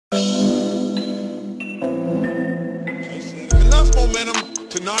momentum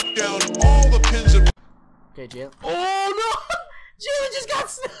to knock down all the pins and... Okay, Jalen. Oh no! Jalen just got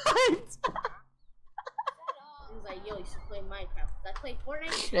sniped! He was like, yo, you should play Minecraft. I play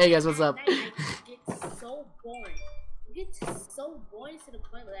Fortnite. Hey guys, what's up? It gets so boring. It gets so boring to the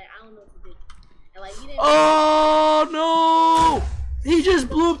point that I don't know what to do. And like, you didn't. Oh no! He just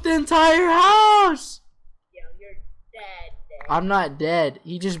blew up the entire house! Yo, you're dead. I'm not dead.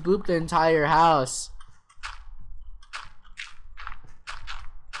 He just blew up the entire house.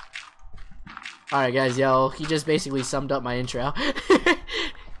 Alright guys, yo, he just basically summed up my intro.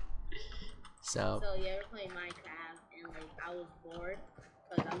 So yeah, we're playing Minecraft, and like I was bored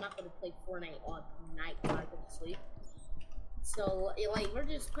because I'm not gonna play Fortnite all night while I go to sleep. So like we're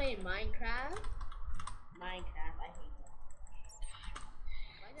just playing Minecraft. I hate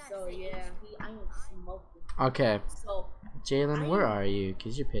that. So yeah, I'm smoking. okay, So Jalen, where are you?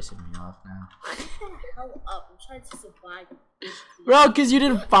 Cause you're pissing me off now. shut the hell up! I'm trying to survive. Bro, cause you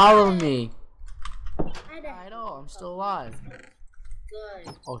didn't follow me. I know, I'm still alive.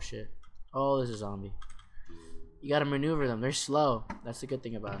 Good. Oh shit. Oh, there's a zombie. You gotta maneuver them. They're slow. That's the good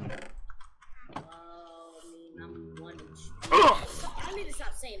thing about them. Well, I mean, I'm one. I need to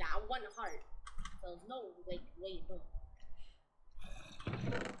stop saying that. I'm one heart. So there's no way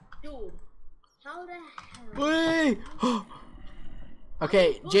dude, how the hell? Wait.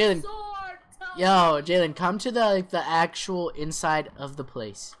 Okay, Jalen. Yo, Jalen, come to the actual inside of the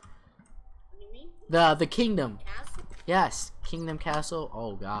place. What do you mean? The kingdom. Castle? Yes, Kingdom Castle.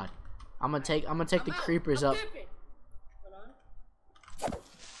 Oh god. I'm gonna take the creepers up. Hold on.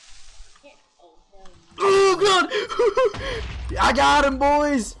 Oh god! I got him,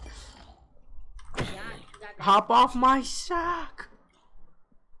 boys. Hop off my sack.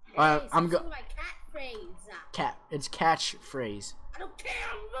 Hey, I'm my catchphrase. Cat. It's catchphrase. I don't care.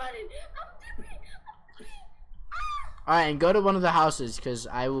 I'm running. I'm dipping. All right, and go to one of the houses, cause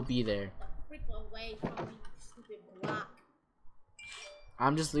I will be there. Freak away from me, stupid block.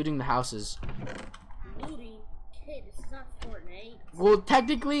 I'm just looting the houses. Looting? Kid, this is not Fortnite. Well,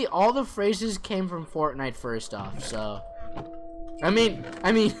 technically, all the phrases came from Fortnite first off, so. I mean,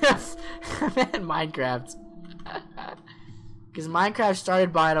 I meant Minecraft. Because Minecraft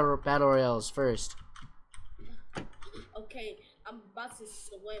started battle royales first. Okay, I'm about to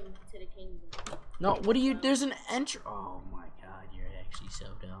swim to the kingdom. No, what do you? There's an entry. Oh my god, you're actually so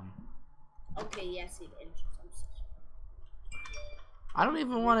dumb. Okay, yes, the entrance. I don't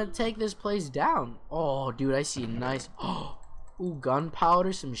even want to take this place down. Oh, dude, I see a nice. Oh, ooh,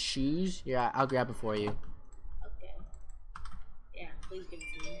 gunpowder, some shoes. Yeah, I'll grab it for you. Okay. Yeah, please give it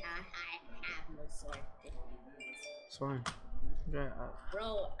to me. I have no sword. It's fine. Okay,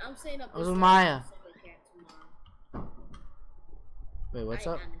 Bro, I'm saying up. I was with Maya. Tomorrow. Wait, what's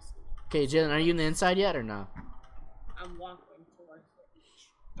up? Okay, Jalen, are you in the inside yet or no? I'm walking towards the beach.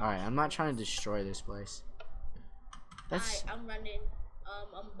 Alright, I'm not trying to destroy this place. That's. I'm running.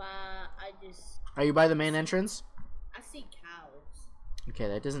 Are you by the main entrance? I see cows. Okay,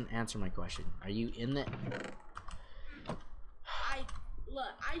 that doesn't answer my question. Are you in the?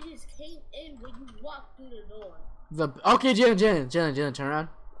 I just came in when you walked through the door. Okay, Jalen, turn around.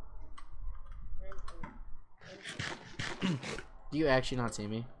 Do you actually not see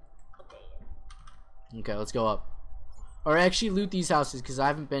me? Okay, let's go up. Or actually loot these houses because I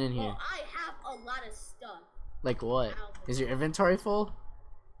haven't been in here. Oh, I have a lot of stuff. Like what? Is your inventory full?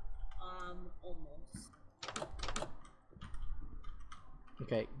 Almost.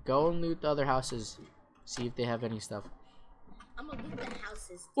 Okay, go and loot the other houses. See if they have any stuff. I'm gonna loot the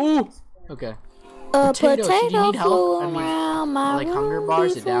houses. Ooh! Okay. A Potatoes, do you need help? flew I mean, around my like hunger room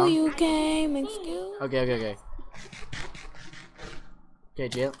bars, it before down? you came. Excuse. Okay. Okay,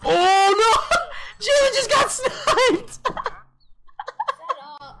 Jalen. Oh no! Jalen just got sniped! Shut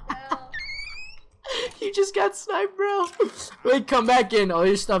up, bro. You just got sniped, bro. Wait, come back in. All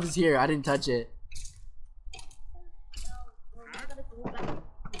your stuff is here. I didn't touch it.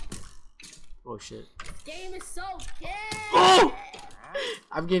 Oh shit. This game is so gay. Oh!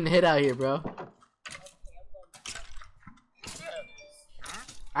 I'm getting hit out here, bro.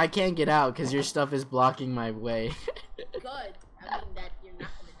 I can't get out because your stuff is blocking my way. Good. I mean that you're not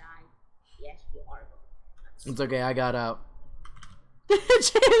gonna die. Yes, you are. It's okay. I got out.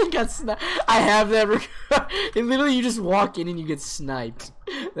 Jalen got sniped. I have that. And literally, you just walk in and you get sniped.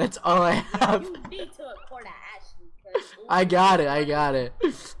 That's all I have. You need to record that, Ashley. I got it.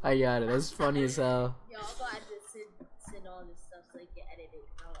 That's funny as hell. Yo, I'm glad to send all this stuff so you can edit it.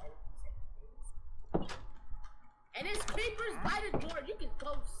 I'll edit it. And there's creepers by the door. You can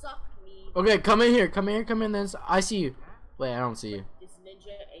go suck me. Okay, come in here. Come in. Then I see you. Wait, I don't see you. It's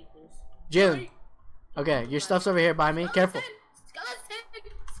ninja ankles. Jalen. Okay, your stuff's over here by me. Careful.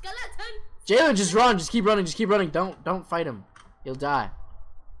 Jalen, just run. Just keep running. Just keep running. Don't fight him. You'll die.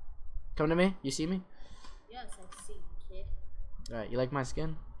 Come to me. You see me? Yes, I see you, kid. Alright, you like my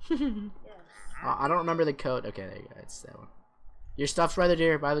skin? Yes. I don't remember the code. Okay, there you go. It's that one. Your stuff's right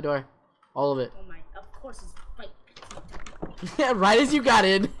there by the door. All of it. Oh my, of course it's fake. Yeah, right as you got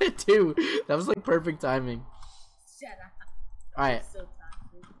in, too. That was like perfect timing. Shut up. Alright. So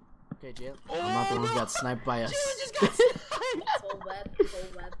toxic. Okay, Jalen. I'm not the one who got sniped by us. Cold web,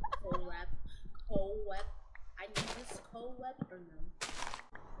 cold web, cold web, cold web. I need this cold web or no?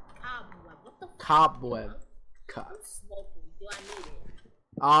 Cobweb. What the fuck? Cobweb. I'm smoking. Do I need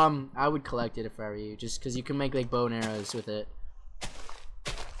it? I would collect it if I were you, just because you can make like bow and arrows with it.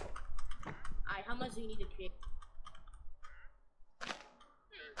 Alright, how much do you need to create?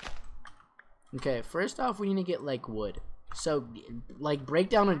 Okay, first off, we need to get like wood. So, like, break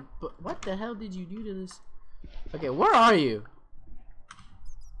down a. What the hell did you do to this? Okay, where are you?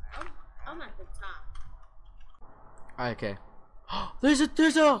 I'm at the top. Okay. There's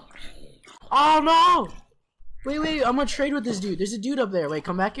a. Oh no! Wait, I'm gonna trade with this dude. There's a dude up there. Wait,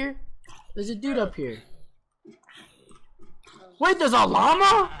 come back here. There's a dude up here. Wait, there's a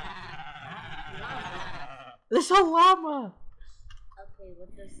llama? There's a llama. Okay,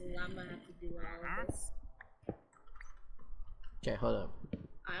 what does the llama have to do with all of this? Okay, hold up.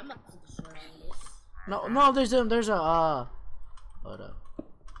 I'm not to destroy all this. No, there's a hold up.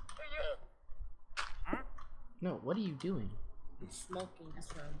 No, what are you doing? I'm smoking, that's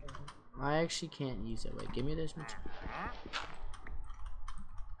what I'm doing. I actually can't use it. Wait, give me this material.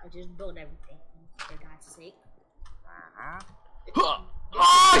 I just built everything for God's sake. Oh,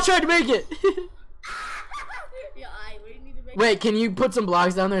 I tried to make it. Yeah, we need to make Wait, can you put some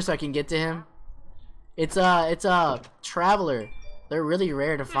blocks down there so I can get to him? It's a traveler. They're really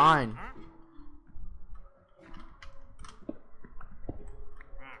rare to find.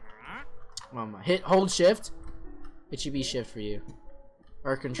 Hold shift. It should be shift for you,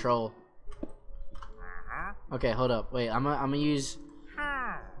 or control. Okay, hold up. Wait, I'm gonna use.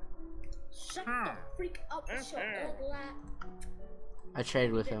 Shut the freak up with your old lap. I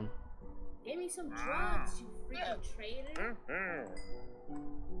traded with him. Give me some drugs, you freaking traitor.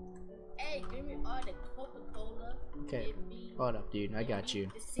 Hey, give me all the Coca-Cola. Okay, hold up, dude. I got you.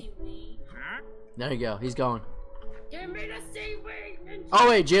 The seaweed. There you go. He's going. Give me the seaweed. Oh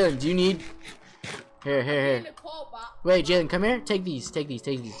wait, Jalen, do you need? Here. Wait, Jalen, come here. Take these.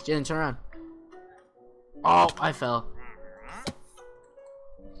 Jalen, turn around. Oh, I fell.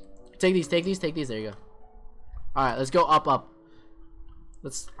 Take these. There you go. All right, let's go up.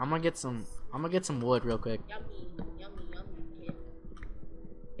 I'm gonna get some wood real quick. Yummy, kid.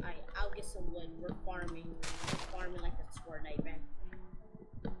 Alright, I'll get some wood. We're farming like a Fortnite, man.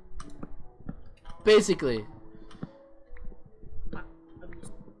 Basically.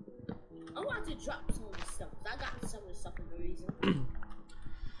 I want to drop some of this stuff. I got some of this stuff for no reason.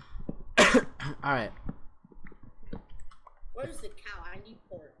 All right. Where's the cow? I need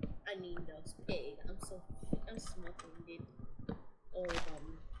pork. I need those pig. I'm smoking, dude.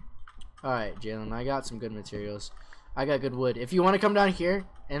 Alright, Jalen, I got some good materials. I got good wood. If you want to come down here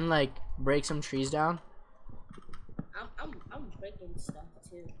and like break some trees down. I'm breaking stuff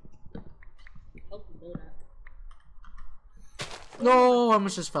too. Hope you know that. No, I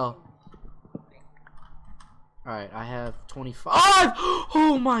almost just fell. Alright, I have 25.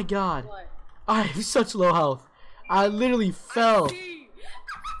 Oh my god! What? I have such low health. I literally fell.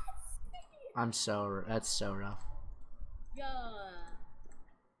 That's so rough. Yeah.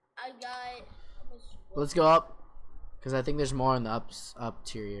 I got. Let's go up, because I think there's more in the up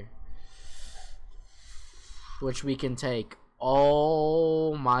tier, which we can take.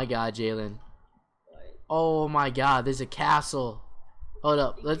 Oh my god, Jalen. Oh my god, there's a castle. Hold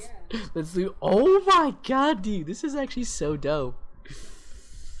up, let's do. Oh my god, dude, this is actually so dope.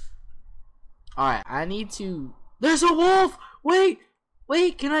 All right, I need to. There's a wolf. Wait,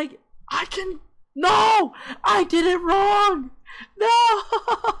 can I can. No, I did it wrong. No.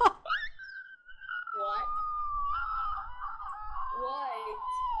 What?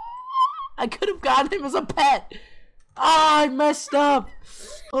 I could have gotten him as a pet. Oh, I messed up.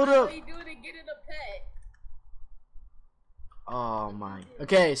 Hold up. How you doing to get in a pet? Oh my.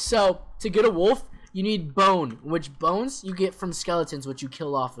 Okay, so to get a wolf, you need bone, which bones you get from skeletons, which you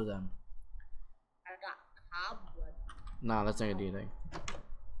kill off of them. I got cobweb. No, that's not gonna do anything.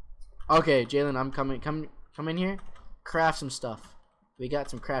 Okay, Jalen, I'm coming. Come in here. Craft some stuff. We got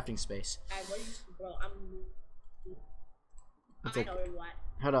some crafting space. Bro, It's I like, know where you at.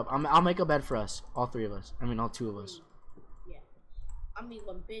 hold up. I'll make a bed for us. All three of us. I mean, all two of us. Yeah. I mean,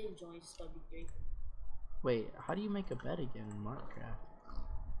 when Ben joins, it's gonna be great. Wait, how do you make a bed again in Minecraft?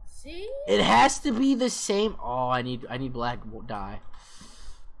 See? It has to be the same. Oh, I need black dye.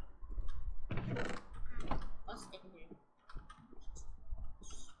 What's in here?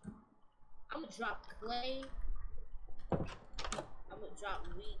 I'm gonna drop clay. I'm gonna drop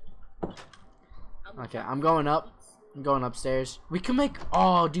wheat. Okay, I'm going up. I'm going upstairs. We can make.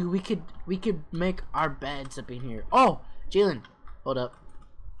 Oh, dude, we could make our beds up in here. Oh, Jalen, hold up.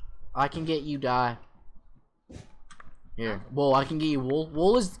 I can get you dye. Here, wool. I can get you wool.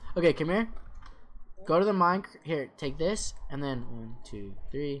 Wool is okay. Come here. Go to the mine. Here, take this, and then 1, 2,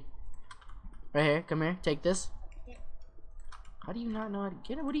 3. Right here. Come here. Take this. How do you not know how to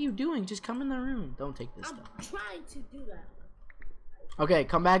get it? What are you doing? Just come in the room. Don't take this stuff. I'm trying to do that. Okay,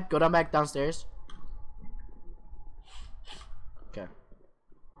 come back. Go back downstairs. Okay.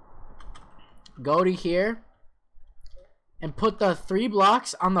 Go to here. And put the 3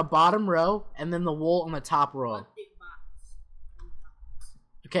 blocks on the bottom row, and then the wool on the top row.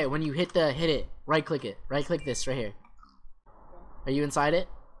 Okay, when you hit it, right click it. Right click this right here. Are you inside it?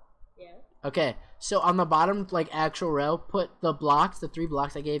 Yeah. Okay, so on the bottom, like actual row, put the blocks, the 3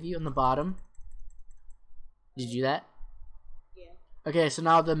 blocks I gave you on the bottom. Did you do that? Yeah. Okay, so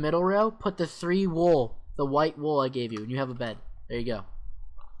now the middle row, put the 3 wool, the white wool I gave you, and you have a bed. There you go.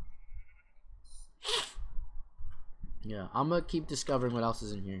 Yeah, I'm gonna keep discovering what else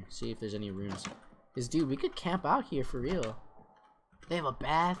is in here. See if there's any rooms. Cause dude, we could camp out here for real. They have a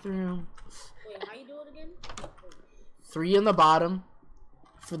bathroom. Wait, how you do it again? 3 on the bottom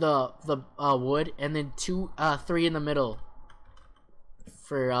for the wood, and then 3 in the middle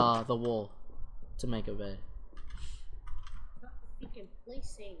for the wool to make a bed. You can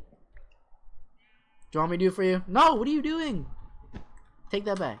place it. Do you want me to do it for you? No, what are you doing? Take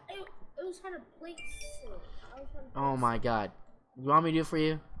that back. It was trying to place it. Oh my god. You want me to do it for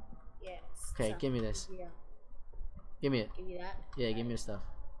you? Yes. Okay, give me this. Yeah. Give me it. Give you that? Yeah, give me the stuff.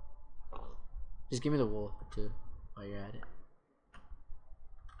 Just give me the wool too while you're at it.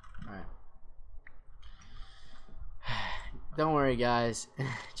 Alright. Don't worry guys.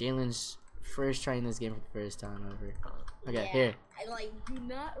 Jalen's first trying this game for the first time ever. Okay, Yeah, here. I like do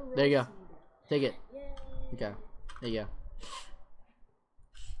not There you go. rush me. Take it. Yay. Okay. There you go.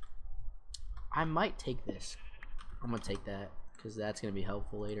 I might take this. I'm gonna take that because that's gonna be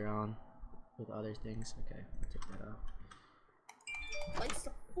helpful later on with other things. Okay, I'll take that off. Like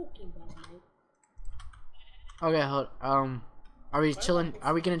the fucking bad, mate. Okay, hold. Are we chilling?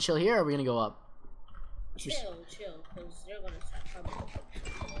 Are we gonna chill here? Or are we gonna go up? Chill, because they're gonna start coming.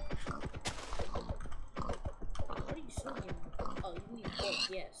 What are you shooting? Oh, you need wood,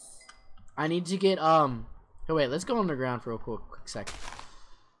 yes. I need to get Oh wait, let's go underground for a quick second.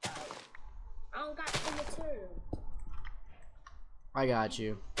 I don't got the material. I got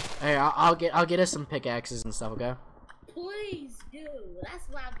you. Hey, I'll get us some pickaxes and stuff. Okay. Please do. That's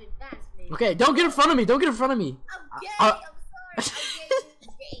why I've been fascinated. Okay, don't get in front of me. Don't get in front of me. I'm gay. I'm sorry.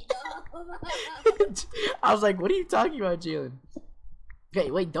 I'm gay. I was like, what are you talking about, Jalen?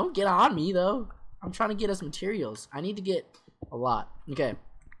 Okay, wait, don't get on me though. I'm trying to get us materials. I need to get a lot. Okay.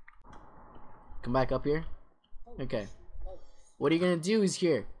 Come back up here. Okay. What are you gonna do is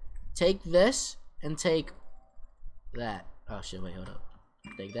here. Take this and take that. Oh shit, wait, hold up.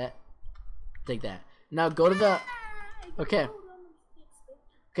 Take that. Take that. Now go to the Okay.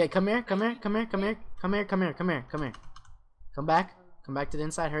 Okay, come here, come here, come here, come here, come here, come here, come here, come here. Come back. Come back to the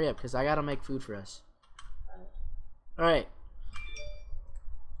inside. Hurry up, because I gotta make food for us. Alright.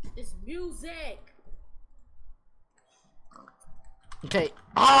 It's music. Okay.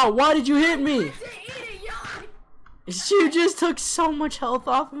 Oh, why did you hit me? You just took so much health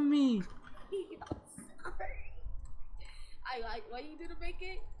off of me. Why you didn't make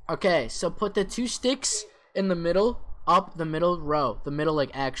it? Okay, so put the 2 sticks in the middle, up the middle row, the middle like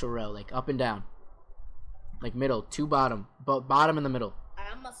actual row, like up and down, like middle, 2 bottom, but bottom in the middle.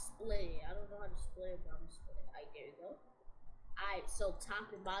 I'm gonna split it. I don't know how to split it, but I'm gonna split it. Alright, there you go. Alright, so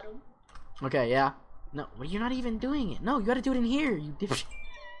top and bottom. Okay, yeah. No, well, you're not even doing it. No, you gotta do it in here. You dipshit.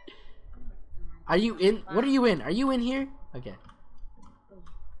 Are you in? What are you in? Are you in here? Okay.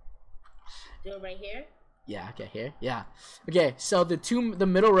 Do it right here. Yeah. Okay. Here. Yeah. Okay. So the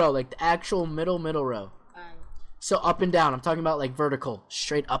middle row, like the actual middle row. So up and down. I'm talking about like vertical,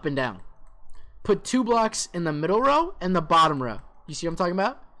 straight up and down. Put 2 blocks in the middle row and the bottom row. You see what I'm talking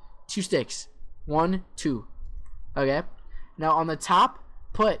about? 2 sticks. 1, 2. Okay. Now on the top,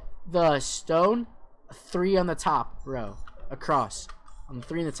 put the stone 3 on the top row across. On the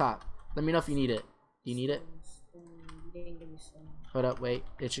 3 in the top. Let me know if you need it. Do you need it? Hold up, wait.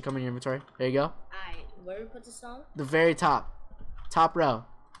 It should come in your inventory. There you go. Alright, where do we put the stone? The very top. Top row.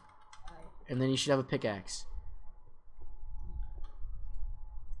 Alright. And then you should have a pickaxe.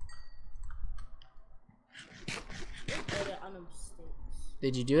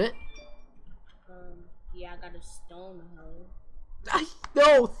 Did you do it? Yeah, I got a stone hoe.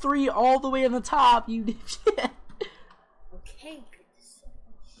 No, 3 all the way on the top. You dipshit. Okay.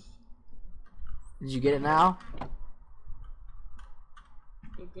 Did you get it now?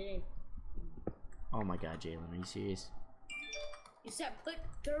 It didn't. Oh my god, Jalen, are you serious? You said put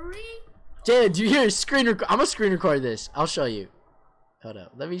 3? Jalen, do you hear a screen record? I'm gonna screen record this. I'll show you. Hold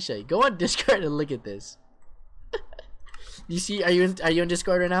up, let me show you. Go on Discord and look at this. You see? Are you in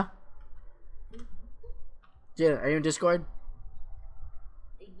Discord right now? Jalen, are you in Discord?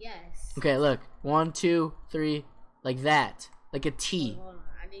 Yes. Okay, look. 1, 2, 3, like that, like a T. Hold on,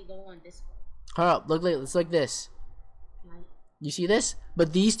 I need to go on Discord. Hold up, look like it's like this. You see this?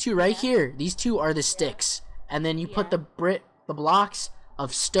 But these two right here, these two are the sticks, and then you put the blocks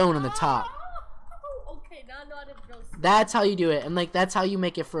of stone on the top. Oh, okay, now I know how to build. That's how you do it, and like that's how you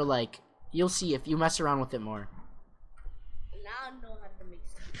make it for like. You'll see if you mess around with it more. Now I know how to make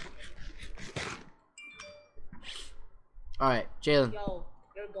stuff. All right, Jalen. Yo,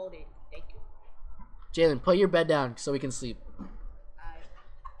 you're golden. Thank you. Jalen, put your bed down so we can sleep.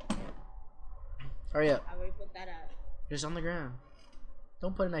 Alright. Hurry up. I already put that out. Just on the ground.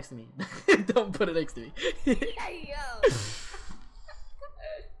 Don't put it next to me. Don't put it next to me. Hey, yo.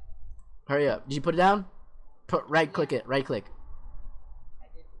 Hurry up. Did you put it down? Right click it. Right click. I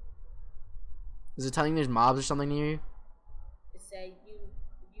did. Is it telling you there's mobs or something near you? It said you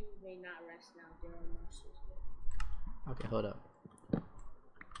may not rest now. There are monsters. Okay, hold up.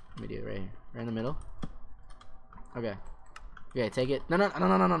 Let me do it right here. Right in the middle. Okay. Okay, take it. No.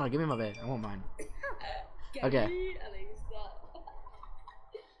 Give me my bed. I want mine. Okay.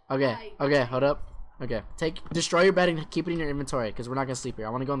 Okay, hold up. Okay, destroy your bed and keep it in your inventory because we're not gonna sleep here. I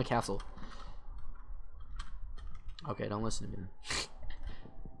want to go in the castle. Okay, don't listen to me.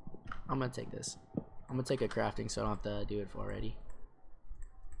 I'm gonna take this. I'm gonna take a crafting so I don't have to do it for already.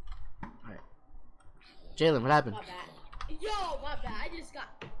 Alright. Jalen, what happened? My bad. Yo, my bad. I just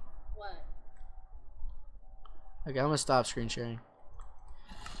got what? Okay, I'm gonna stop screen sharing.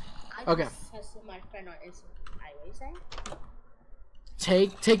 I Okay. just tested my friend on Instagram. What are you saying?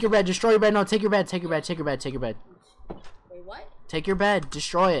 Take your bed. Destroy your bed. No, take your bed. Take your bed. Take your bed. Take your bed. Wait, what? Take your bed.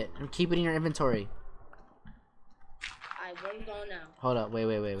 Destroy it and keep it in your inventory. Alright, where you going now? Hold up. Wait.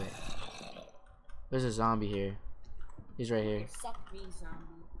 There's a zombie here. He's right here. Suck me,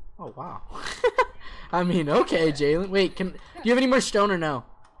 zombie. Oh wow. I mean, okay, Jalen. Wait, do you have any more stone or no?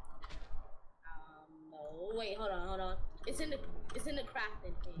 No. Wait, hold on. It's in the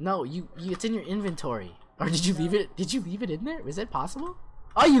crafting thing. No, it's in your inventory. Or did you leave it? Did you leave it in there? Is that possible?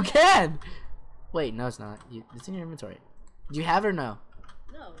 Oh, you can. Wait, no, it's not. It's in your inventory. Do you have it or no?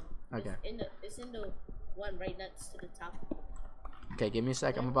 No. Okay. It's in the one right next to the top. Okay, give me a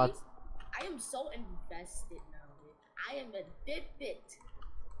sec. I am so invested now, dude. I am addicted.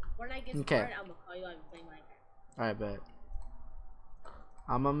 When I get started, I'm gonna call you out and play Minecraft. Alright, bet.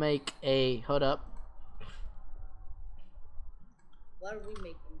 I'm gonna make a. Hold up. What are we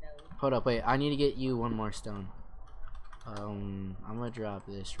making, though? Hold up, wait. I need to get you one more stone. I'm gonna drop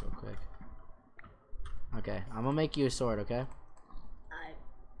this real quick. Okay, I'm gonna make you a sword, okay?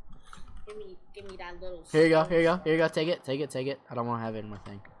 Give me that little. Here you go. Take it. I don't want to have it in my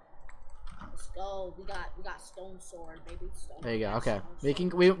thing. Let's go. We got stone sword, baby. There you go. Okay, we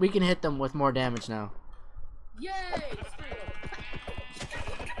can hit them with more damage now. Yay!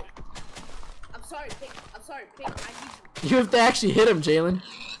 I'm sorry, Pink. I need you. You have to actually hit him, Jalen.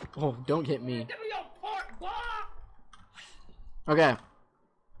 Oh, don't hit me. Give me your part, boy. Okay.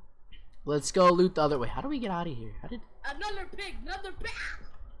 Let's go loot the other way. How do we get out of here? Another pig.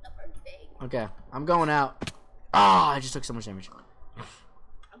 Okay, I'm going out. Ah, I just took so much damage.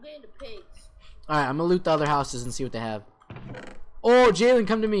 I'm getting the pigs. Alright, I'm gonna loot the other houses and see what they have. Oh, Jalen,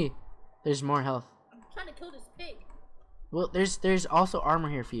 come to me. There's more health. I'm trying to kill this pig. Well, there's also armor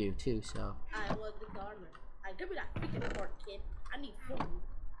here for you too, so. Alright, well, get the armor. Alright, give me that freaking part, kid. I need food.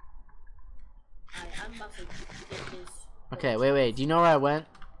 Alright, I'm about to get this. Okay, wait. Do you know where I went?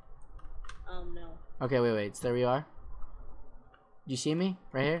 No. Okay, wait. So there we are. Do you see me?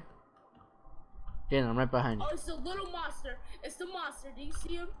 Right here? Jalen, I'm right behind you. Oh, it's the little monster. It's the monster. Do you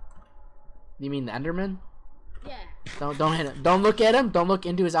see him? You mean the Enderman? Yeah. Don't hit him. Don't look at him. Don't look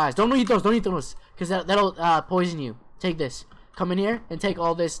into his eyes. Don't eat those. Because that'll poison you. Take this. Come in here and take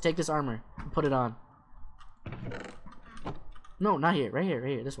all this. Take this armor and put it on. No, not here. Right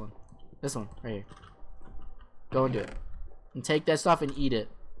here. This one. Right here. Go and do it. And take that stuff and eat it.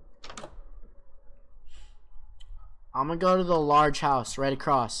 I'm gonna go to the large house right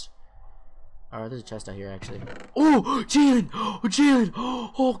across. Oh, there's a chest out here actually. Oh, Jalen!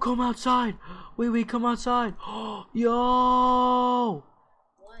 Oh, come outside! Wait, come outside! Yo!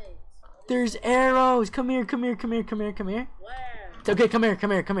 There's arrows. Come here, come here, come here, come here, come here. Where? Okay, come here,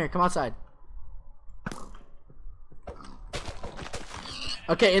 come here, come here. Come outside.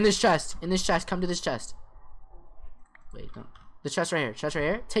 Okay, in this chest. In this chest. Come to this chest. Wait, no. The chest right here. Chest right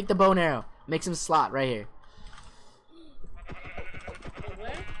here. Take the bow and arrow. Make some slot right here. Wait,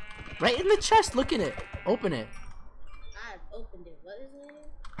 where? Right in the chest. Look in it. Open it. I've opened it. What is it?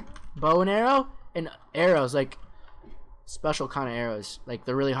 Bow and arrow? And arrows, like special kind of arrows. Like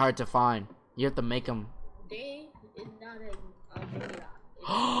they're really hard to find. You have to make them. They is not a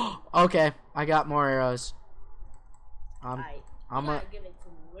Okay, I got more arrows. Alright. I'm You a. gotta give it to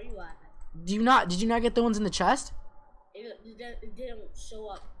me. Where you at? Did you not get the ones in the chest? It didn't show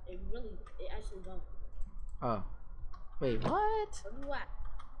up. It actually don't. Oh. Wait, what? Where you at?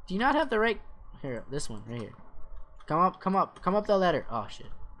 Do you not have the right? Here, this one right here. Come up, come up, come up the ladder. Oh shit!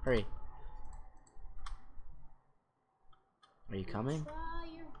 Hurry. Are you coming? Try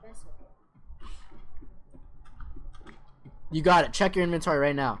your best. You got it. Check your inventory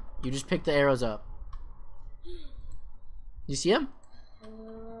right now. You just picked the arrows up. You see them?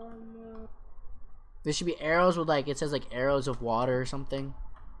 There should be arrows with like, it says like arrows of water or something.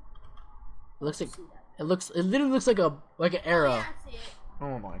 It looks like, it literally looks like an arrow. Yeah, I see it.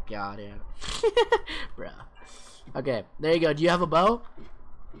 Oh my god, yeah. Bruh. Okay, there you go. Do you have a bow?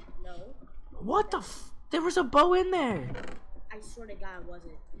 No. What the there was a bow in there. I swear to God, it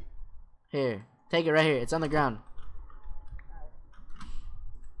wasn't. Here, take it right here. It's on the ground.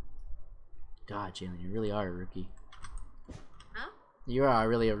 God, Jalen, you really are a rookie. Huh? You are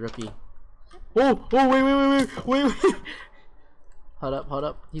really a rookie. Oh, wait. Hold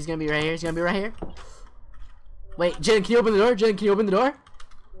up. He's gonna be right here. He's gonna be right here. Wait, Jalen, can you open the door? Jalen, can you open the door?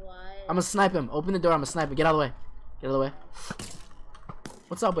 What? I'm gonna snipe him. Open the door. I'm gonna snipe him. Get out of the way. Get out of the way.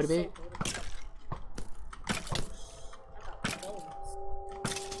 What's up, buddy, baby?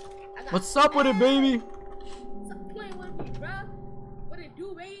 What's up with it, baby? Stop playing with me, bro. What it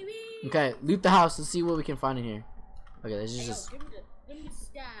do, baby? Okay, loot the house. Let's see what we can find in here. Okay, this is Hey, yo, just. give me the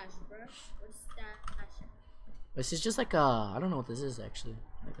stash, bro. Where's the stash? This is just like I don't know what this is actually.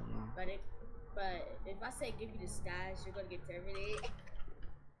 I don't know. But if I say give you the stash, you're gonna get terminated.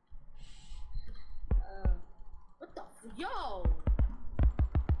 What the yo?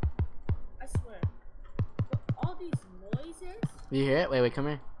 I swear. What, all these noises? You hear it? Wait, come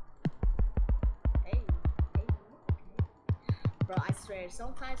here. Hey. Bro, I swear,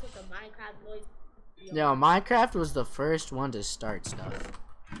 sometimes with the Minecraft noise. No, Minecraft was the first one to start stuff.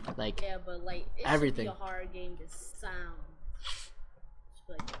 Like, yeah, but like it everything. should be a hard game to sound.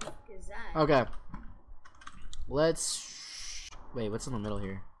 Like, what the fuck is that? Okay. Let's wait. What's in the middle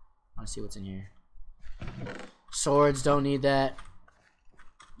here? I want to see what's in here. Swords, don't need that.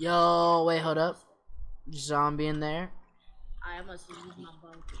 Yo, wait, hold up. Zombie in there. I must use my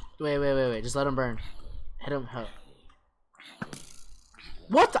bow. Wait. Just let him burn. Hit him.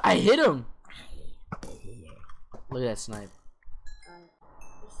 What? I hit him. Look at that snipe.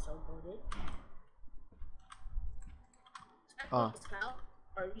 It's so good. Oh.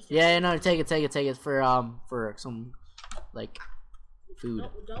 Yeah, no, take it for some like food.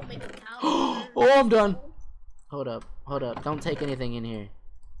 Don't make a cow. Oh, I'm done. Hold up. Don't take anything in here.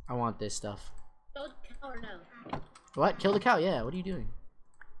 I want this stuff. Kill the cow or no? What? Kill the cow? Yeah. What are you doing?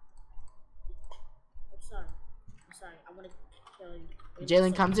 I'm sorry. I want to kill you.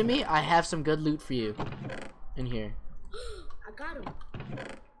 Jalen, come to me. I have some good loot for you in here. I got him.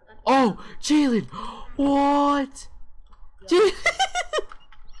 Oh, Jalen. What? Jalen.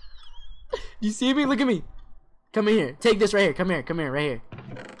 You see me? Look at me. Come in here. Take this right here. Come here, right here.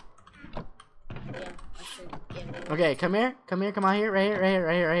 Yeah, I see. Yeah. Okay, come here. Come out here. Right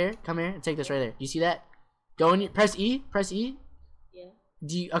here. Come here and take this right there. You see that? Go in. Press E.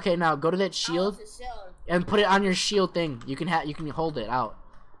 Yeah. Okay, now go to that shield and put it on your shield thing. You can hold it out.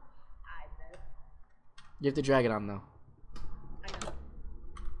 I bet. You have to drag it on though. I know.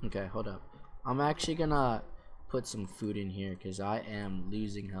 Okay, hold up. I'm actually gonna put some food in here because I am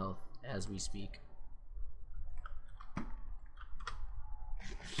losing health as we speak.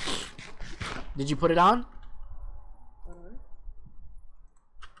 Did you put it on?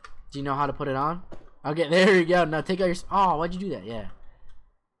 Do you know how to put it on? Okay, there you go. Now take out your. Oh, why'd you do that? Yeah.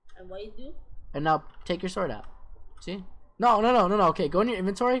 And what you do? And now take your sword out. See? No. Okay, go in your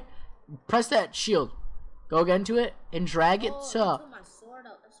inventory. Press that shield. Go again to it and drag it to. My sword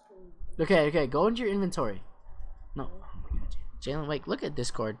out. That's cool. Okay. Go into your inventory. No. Oh my God, Jalen, wait. Look at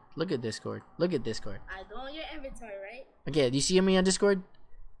Discord. Look at Discord. I go in your inventory, right? Okay. Do you see me on Discord?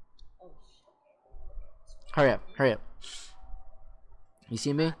 Oh shit. Hurry up. You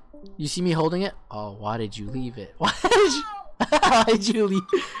see me? You see me holding it? Oh, why did you leave it? Why did you? Julie.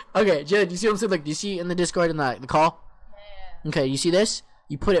 Okay, Jalen, do you see what I'm saying? Like, do you see in the Discord in the call? Yeah. Okay, you see this?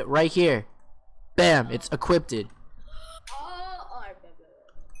 You put it right here. Bam, it's equipped. Oh, alright,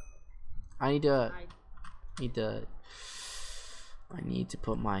 I need to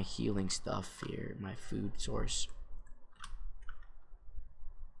put my healing stuff here, my food source.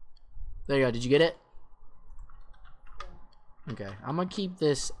 There you go. Did you get it? Okay, I'm gonna keep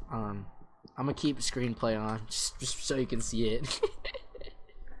this I'm gonna keep screenplay on just so you can see it.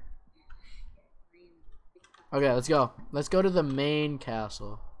 Okay, let's go. Let's go to the main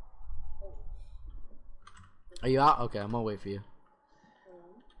castle. Are you out? Okay, I'm gonna wait for you.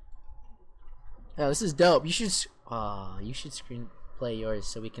 Yeah, this is dope. You should screenplay yours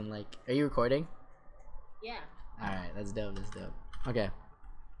so we can like. Are you recording? Yeah. All right, that's dope. That's dope. Okay.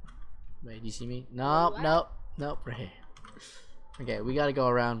 Wait, do you see me? Nope, nope, nope. Right here. Okay, we gotta go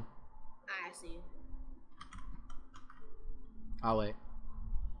around. I see you. I'll wait.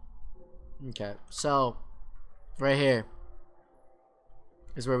 Okay, so right here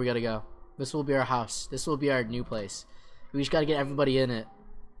is where we gotta go. This will be our house. This will be our new place. We just gotta get everybody in it.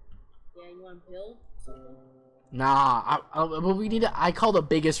 Yeah, you want to build something? Nah, but we need. I call the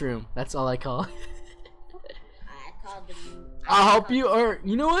biggest room. That's all I call. I called the. I'll help you, or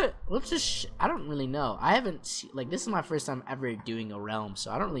you know what? Let's just. I don't really know. I haven't like this is my first time ever doing a realm, so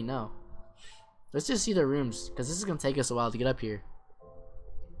I don't really know. Let's just see the rooms, because this is gonna take us a while to get up here.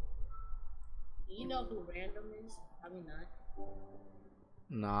 Do you know who Random is? Probably not.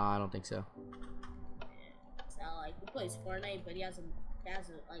 Nah, I don't think so. So like he plays Fortnite, but he has a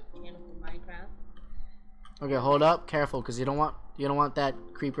like channel for Minecraft. Okay, hold up, careful, because you don't want that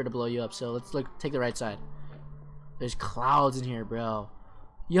creeper to blow you up. So let's take the right side. There's clouds in here, bro.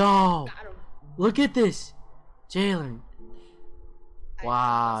 Yo, look at this, Jalen.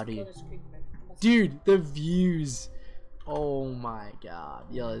 Wow, dude, the views. Oh my god,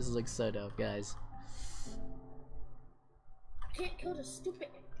 yo, this looks so dope, guys. I can't kill the stupid.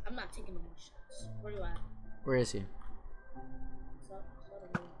 I'm not taking no more shots. Where you at? Where is he?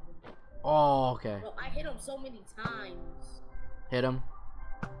 Oh, okay. Bro, I hit him so many times. Hit him?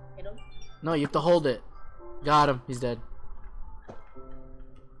 Hit him? No, you have to hold it. Got him. He's dead.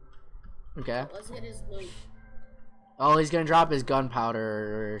 Okay. Let's get his loot. Oh, he's gonna drop his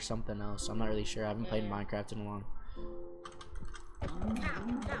gunpowder or something else. I'm not really sure. I haven't played Minecraft in a long. Kill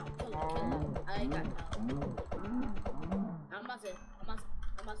him. I got I'm about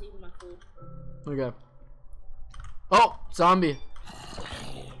to eat my food. Okay. Oh, zombie.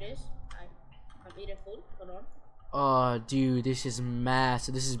 I'm eating food. Hold on. Oh, dude, this is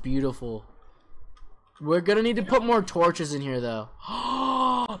massive. This is beautiful. We're gonna need to put more torches in here, though.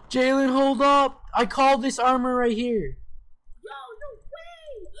 Jalen, hold up! I called this armor right here. Yo, no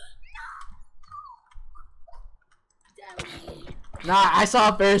way! No. Nah, I saw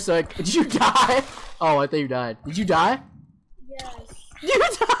it first. So did you die? Oh, I thought you died. Did you die? Yes. You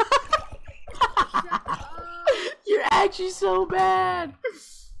died. You're actually so bad. I'm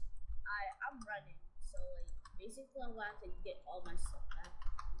running, so like basically I'm gonna have to get all my stuff back.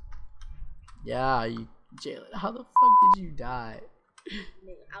 Yeah, Jalen, how the fuck did you die?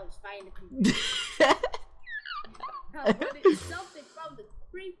 I was fighting the creeper. I wanted something from the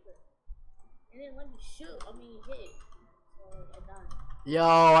creeper, and then when you hit, so I died. Yo,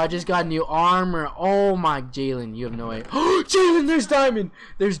 I just got new armor. Oh my, Jalen, you have no idea. Jalen, there's diamond.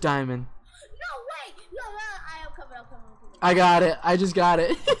 There's diamond. No way! No, I'm coming. I got it. I just got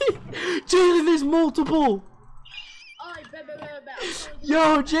it. Jalen, there's multiple. Oh, bet.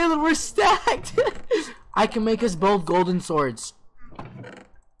 Yo, Jalen, we're stacked. I can make us both golden swords.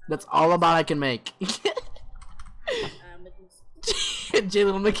 That's all about I can make.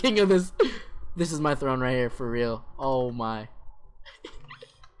 Jalen, I'm the king of this. This is my throne right here, for real. Oh my.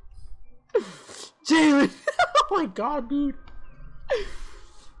 Jalen! Oh my god, dude.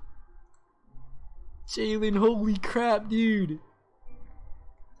 Jalen, holy crap, dude.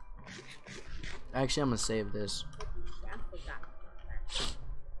 Actually, I'm gonna save this.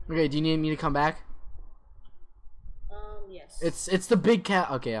 Okay, do you need me to come back? Yes. It's the big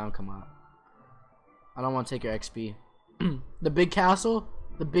cat. Okay, I'll come on. I don't want to take your XP. The big castle,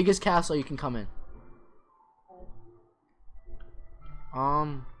 the biggest castle you can come in.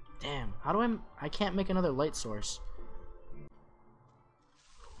 Damn. How do I can't make another light source.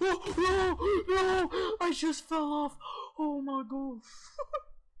 No, I just fell off. Oh my god.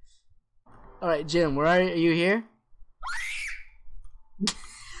 All right, Jim, where are you here?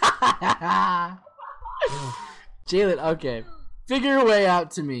 Jalen, okay. Figure your way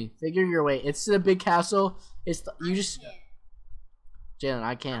out to me. Figure your way. It's the big castle. It's the, you just. Jalen,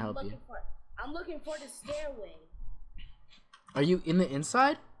 I can't help you. I'm looking for the stairway. Are you in the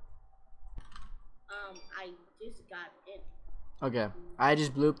inside? I just got in. Okay. I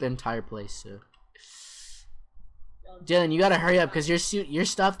just blew up the entire place, so. Jalen, you gotta hurry up because your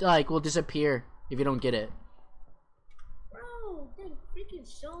stuff like will disappear if you don't get it. Bro, they freaking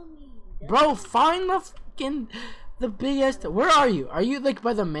show me. Bro, find the biggest. Where are you? Are you like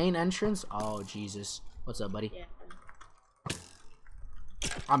by the main entrance? Oh Jesus! What's up, buddy? Yeah.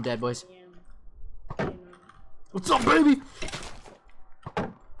 I'm dead, boys. Yeah. What's up, baby?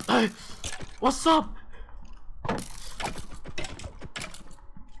 Hey, what's up?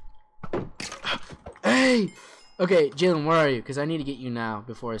 Hey. Okay, Jalen, where are you? Because I need to get you now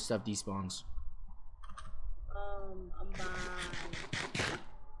before his stuff despawns. I'm by.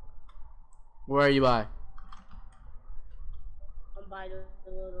 Where are you by? I'm by the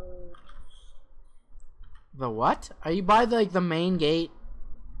little. The what? Are you by like the main gate?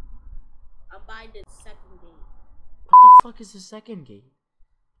 I'm by the second gate. What the fuck is the second gate?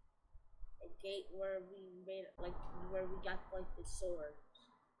 A gate where we made like where we got like the sword.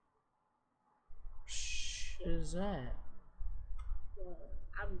 What is that? Yeah,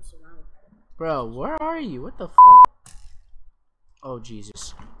 I'm surrounded. Bro, where are you? What the fuck? Oh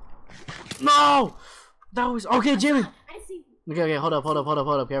Jesus! No, that was okay, Jalen. I see. Okay, hold up.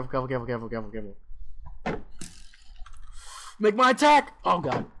 Careful. Make my attack. Oh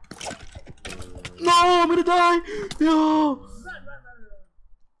God. No, I'm gonna die. No.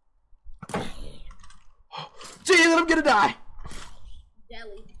 Run. Jalen, I'm gonna die.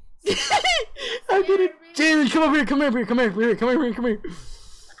 Deli. I'm gonna. Jalen, come here. I can't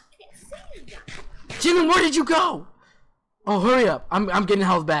see you. Jalen, where did you go? Oh, hurry up. I'm getting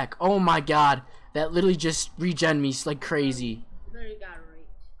health back. Oh my God. That literally just regen me like crazy. Literally got raped.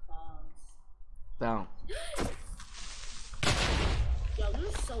 Down. Yo,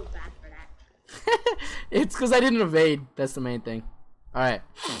 you're so bad for that. It's because I didn't evade. That's the main thing. Alright.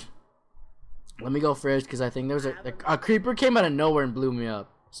 Let me go first because I think there was a creeper came out of nowhere and blew me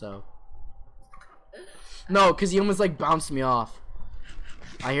up. So. No, because he almost like bounced me off.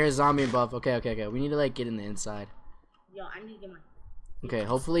 I hear a zombie above. Okay. We need to like get in the inside. Yo, I need to get my. Okay,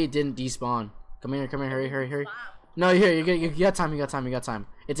 hopefully it didn't despawn. Come here, hurry. No, here, you got time.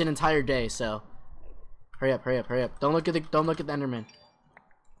 It's an entire day, so hurry up. Don't look at the Enderman.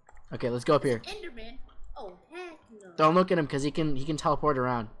 Okay, let's go up here. Enderman? Oh heck no. Don't look at him because he can teleport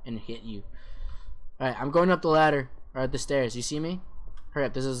around and hit you. Alright, I'm going up the ladder or the stairs. You see me? Hurry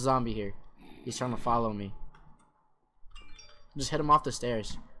up, there's a zombie here. He's trying to follow me. Just hit him off the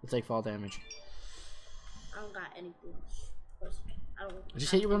stairs. It's like fall damage. I don't got anything.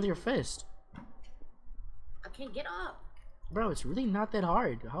 Just hit you with your fist. I can't get up. Bro, it's really not that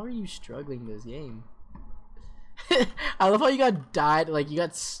hard. How are you struggling this game? I love how you got like you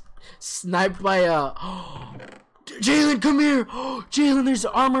got sniped by a. Jalen, come here. Jalen, there's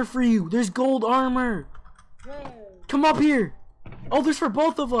armor for you. There's gold armor. Where? Come up here. Oh, there's for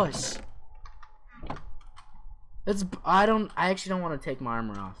both of us. I actually don't want to take my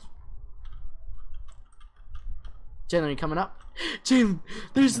armor off. Jalen, are you coming up? Jalen,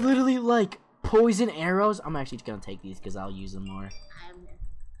 there's literally like poison arrows. I'm actually just gonna take these because I'll use them more.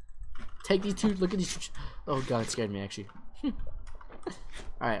 Take these two. Look at these. Oh God, it scared me actually.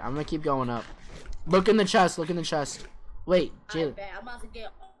 Alright, I'm gonna keep going up. Look in the chest. Wait, Jalen. I'm about to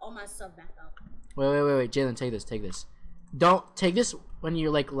get all my stuff back up. Wait. Jalen, take this. Don't take this when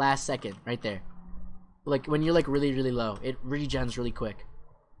you're like last second, right there. Like when you're like really low. It regens really quick.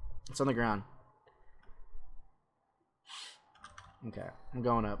 It's on the ground. Okay, I'm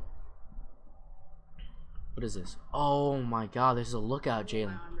going up. What is this? Oh my God, this is a lookout,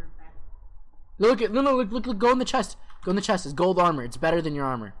 Jalen. Look, go in the chest. It's gold armor. It's better than your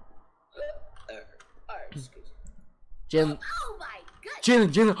armor. Jalen. Oh my God. Jalen.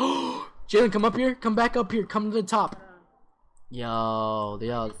 Jalen, come up here. Come back up here. Come to the top. Yo. This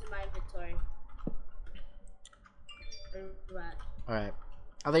is my inventory. Alright.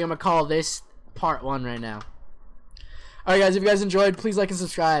 I think I'm gonna call this part 1 right now. Alright guys, if you guys enjoyed, please like and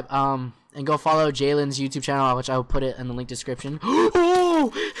subscribe. And go follow Jalen's YouTube channel, which I will put it in the link description.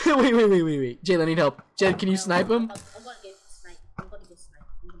 Oh! Wait. Jalen, I need help. Jalen, can you snipe him? I'm gonna get sniped.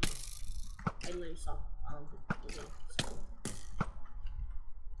 I literally saw.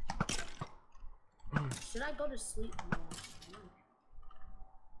 Should I go to sleep?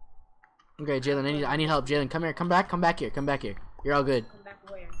 Okay, Jalen, I need help. Jalen, come here. Come back here. You're all good. Come back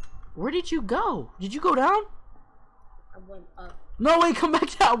where? Where did you go? Did you go down? I went up. No, wait, come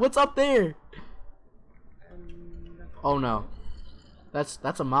back down. What's up there? Oh no. That's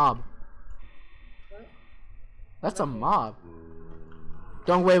a mob. What? That's a mob.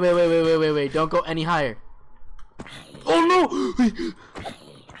 Don't wait. Don't go any higher. Oh no!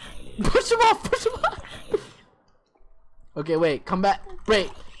 Push him off! Push him off! Okay, wait. Come back. Wait.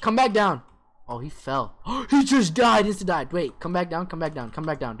 Come back down. Oh, he fell. He just died. He just died. Wait. Come back down. Come back down. Come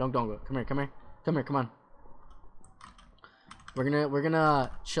back down. Don't go. Come here. Come here. Come here. Come on. We're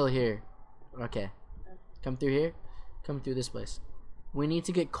gonna chill here. Okay. Come through here. Come through this place. We need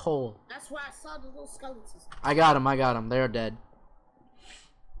to get coal. That's where I saw the little skeletons. I got him. I got him. They're dead.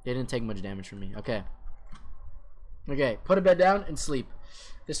 They didn't take much damage from me. Okay. Okay. Put a bed down and sleep.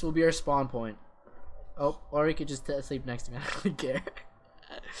 This will be our spawn point. Oh, or we could just sleep next to me. I don't really care.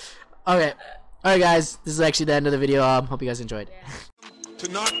 Okay. Alright, guys. This is actually the end of the video. Hope you guys enjoyed.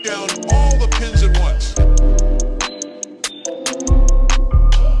 To knock down all the pins at once.